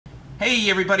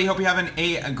Hey everybody, hope you're having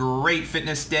a great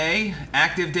fitness day,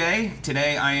 active day.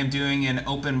 Today I am doing an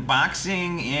open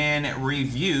boxing and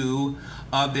review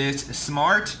of this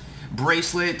smart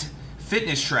bracelet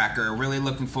fitness tracker. Really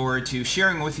looking forward to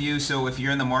sharing with you. So if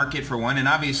you're in the market for one, and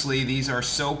obviously these are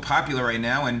so popular right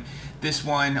now, and this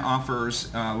one offers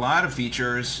a lot of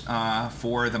features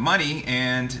for the money,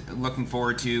 and looking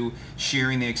forward to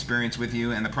sharing the experience with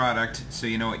you and the product so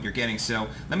you know what you're getting. So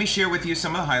let me share with you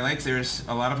some of the highlights. There's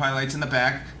a lot of highlights in the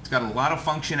back. It's got a lot of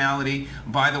functionality.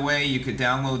 By the way, you could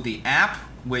download the app,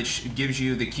 which gives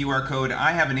you the QR code.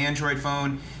 I have an Android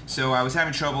phone, so I was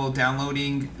having trouble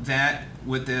downloading that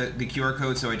with the QR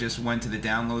code, so I just went to the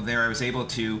download there. I was able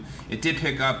to, it did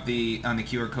pick up on the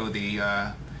QR code the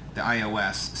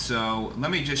iOS. So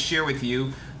let me just share with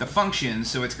you the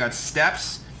functions. So it's got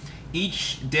steps.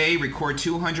 Each day record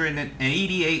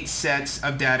 288 sets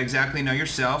of data, exactly know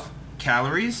yourself.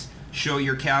 Calories, show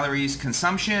your calories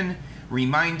consumption.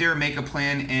 Reminder, make a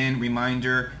plan and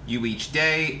reminder you each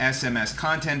day. SMS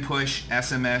content push,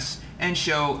 SMS, and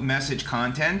show message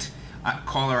content.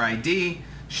 Caller ID,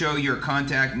 show your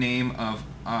contact name of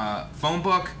phone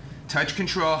book. Touch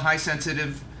control, high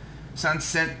sensitivity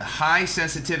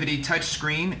touch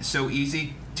screen, so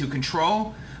easy to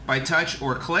control by touch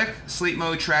or click. Sleep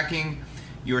mode, tracking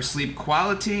your sleep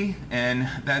quality, and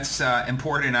that's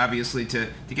important obviously to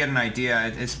get an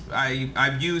idea.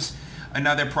 I've used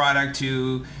another product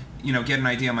to get an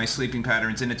idea on my sleeping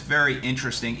patterns, and it's very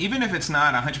interesting. Even if it's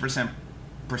not 100%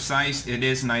 precise, it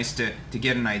is nice to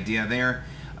get an idea there.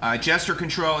 Gesture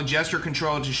control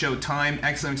to show time,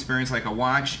 excellent experience like a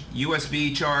watch.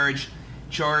 USB charge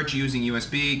using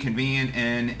USB, convenient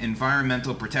and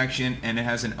environmental protection, and it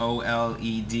has an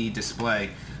OLED display.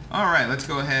 Alright, let's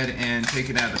go ahead and take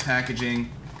it out of the packaging,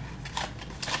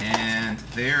 and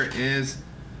there is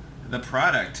the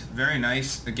product. Very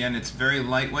nice. Again, it's very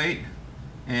lightweight,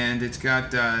 and it's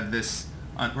got this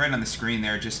right on the screen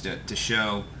there just to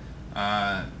show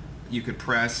you could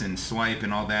press and swipe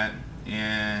and all that,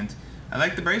 and I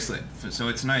like the bracelet, so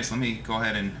it's nice. Let me go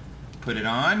ahead and put it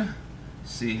on.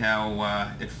 See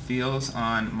how it feels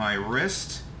on my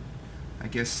wrist. I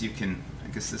guess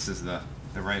this is the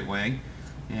right way.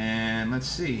 And let's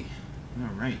see.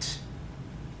 All right.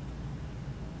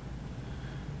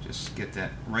 Just get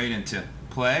that right into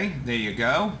play. There you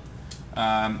go.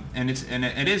 And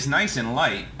it is nice and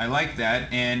light. I like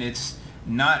that, and it's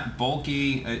not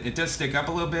bulky. It does stick up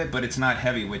a little bit, but it's not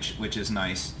heavy, which is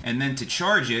nice. And then to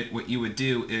charge it, what you would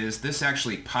do is this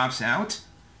actually pops out.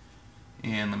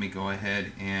 And let me go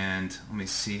ahead and let me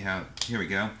see how, here we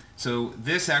go. So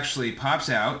this actually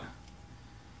pops out,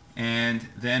 and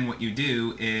then what you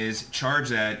do is charge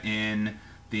that in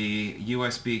the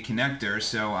USB connector.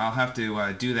 So I'll have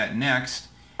to do that next,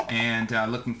 and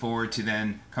looking forward to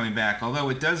then coming back. Although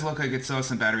it does look like it still has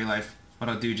some battery life, what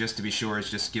I'll do just to be sure is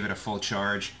just give it a full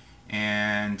charge.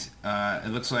 And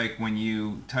it looks like when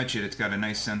you touch it, it's got a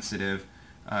nice sensitive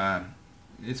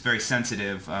it's very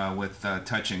sensitive with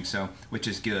touching, so which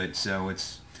is good. So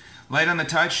it's light on the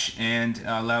touch and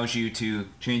allows you to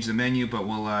change the menu, but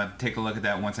we'll take a look at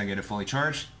that once I get it fully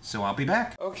charged. So I'll be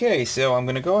back. Okay, so I'm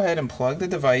gonna go ahead and plug the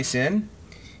device in,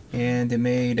 and it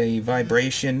made a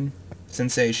vibration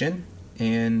sensation,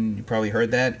 and you probably heard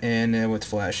that, and with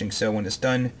flashing. So when it's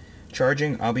done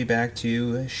charging, I'll be back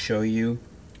to show you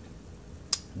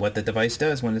what the device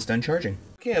does when it's done charging.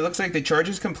 Okay, it looks like the charge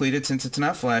is completed since it's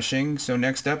not flashing, so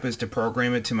next up is to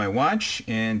program it to my watch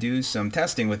and do some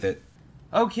testing with it.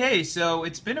 Okay, so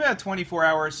it's been about 24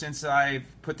 hours since I've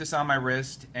put this on my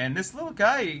wrist, and this little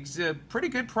guy is a pretty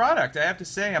good product. I have to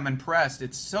say, I'm impressed.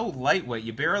 It's so lightweight,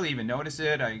 you barely even notice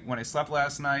it. When I slept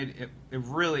last night, it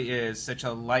really is such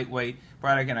a lightweight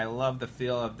product, and I love the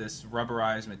feel of this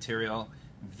rubberized material.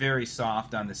 Very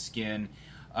soft on the skin.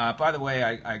 By the way,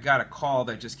 I got a call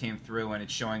that just came through, and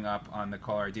it's showing up on the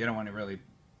caller ID. I don't want to really,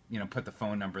 put the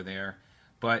phone number there,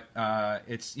 but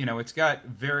it's got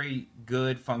very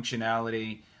good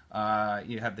functionality.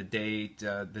 You have the date,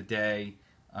 the day,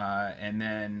 and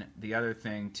then the other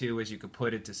thing too is you could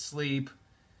put it to sleep,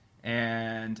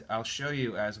 and I'll show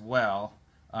you as well.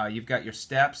 You've got your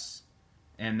steps,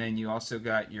 and then you also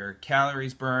got your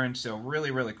calories burned. So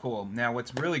really cool. Now,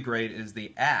 what's really great is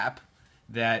the app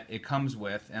that it comes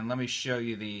with, and let me show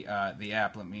you the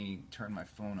app. Let me turn my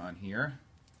phone on here.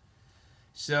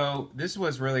 So this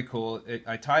was really cool.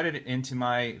 I tied it into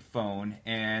my phone,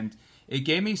 and it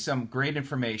gave me some great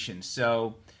information.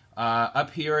 So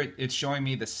up here it's showing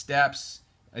me the steps.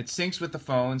 It syncs with the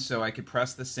phone, so I could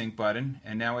press the sync button,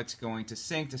 and now it's going to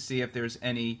sync to see if there's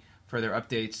any further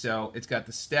updates. So it's got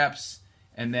the steps,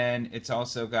 And then it's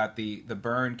also got the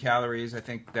burn calories. I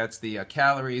think that's the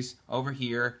calories over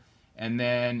here. And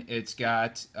then it's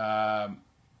got some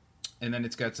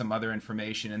other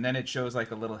information. And then it shows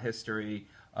like a little history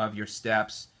of your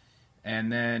steps.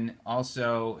 And then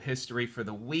also history for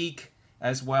the week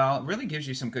as well. It really gives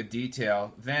you some good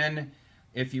detail. Then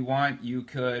if you want, you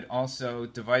could also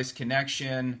device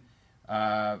connection.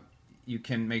 You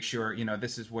can make sure,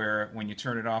 this is where when you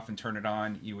turn it off and turn it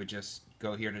on, you would just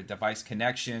go here to device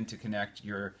connection to connect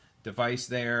your device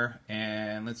there.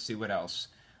 And let's see what else.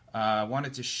 I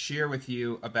wanted to share with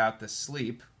you about the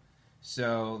sleep.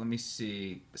 So let me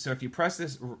see. So if you press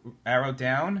this arrow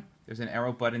down, there's an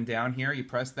arrow button down here. You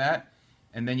press that,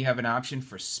 and then you have an option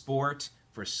for sport,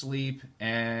 for sleep,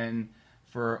 and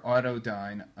for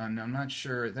autodyne. And I'm not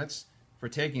sure, that's for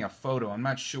taking a photo. I'm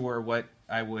not sure what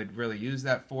I would really use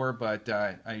that for, but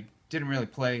I didn't really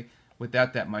play with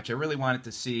that much. I really wanted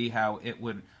to see how it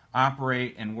would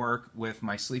operate and work with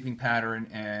my sleeping pattern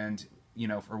and,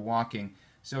 for walking.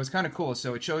 So it's kind of cool.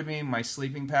 So it showed me my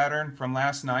sleeping pattern from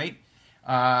last night,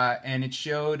 and it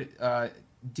showed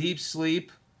deep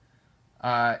sleep,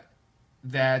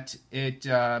 that it,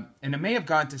 and it may have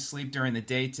gone to sleep during the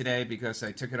day today because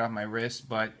I took it off my wrist,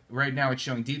 but right now it's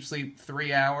showing deep sleep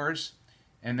 3 hours,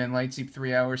 and then light sleep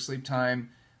 3 hours, sleep time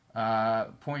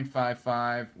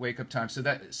 0.55, wake up time. So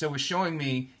it was showing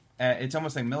me, it's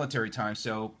almost like military time,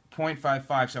 so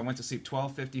 0.55, so I went to sleep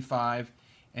 12:55,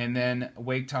 and then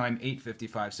wake time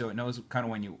 8:55, so it knows kind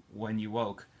of when you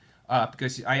woke,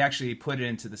 because I actually put it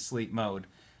into the sleep mode.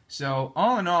 So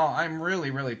all in all, I'm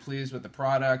really, really pleased with the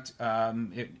product.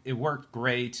 It worked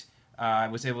great. I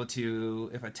was able to,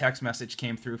 if a text message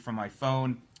came through from my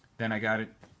phone, then I got it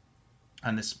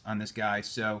on this guy.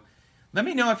 So let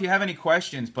me know if you have any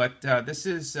questions. But this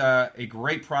is a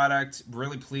great product.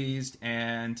 Really pleased,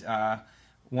 and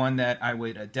one that I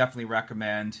would definitely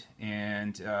recommend.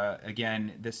 And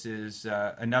again, this is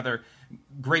another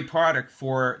great product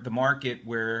for the market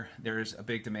where there's a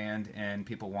big demand and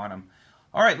people want them.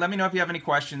 All right, let me know if you have any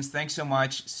questions. Thanks so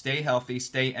much. Stay healthy,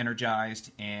 stay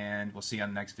energized, and we'll see you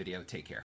on the next video. Take care.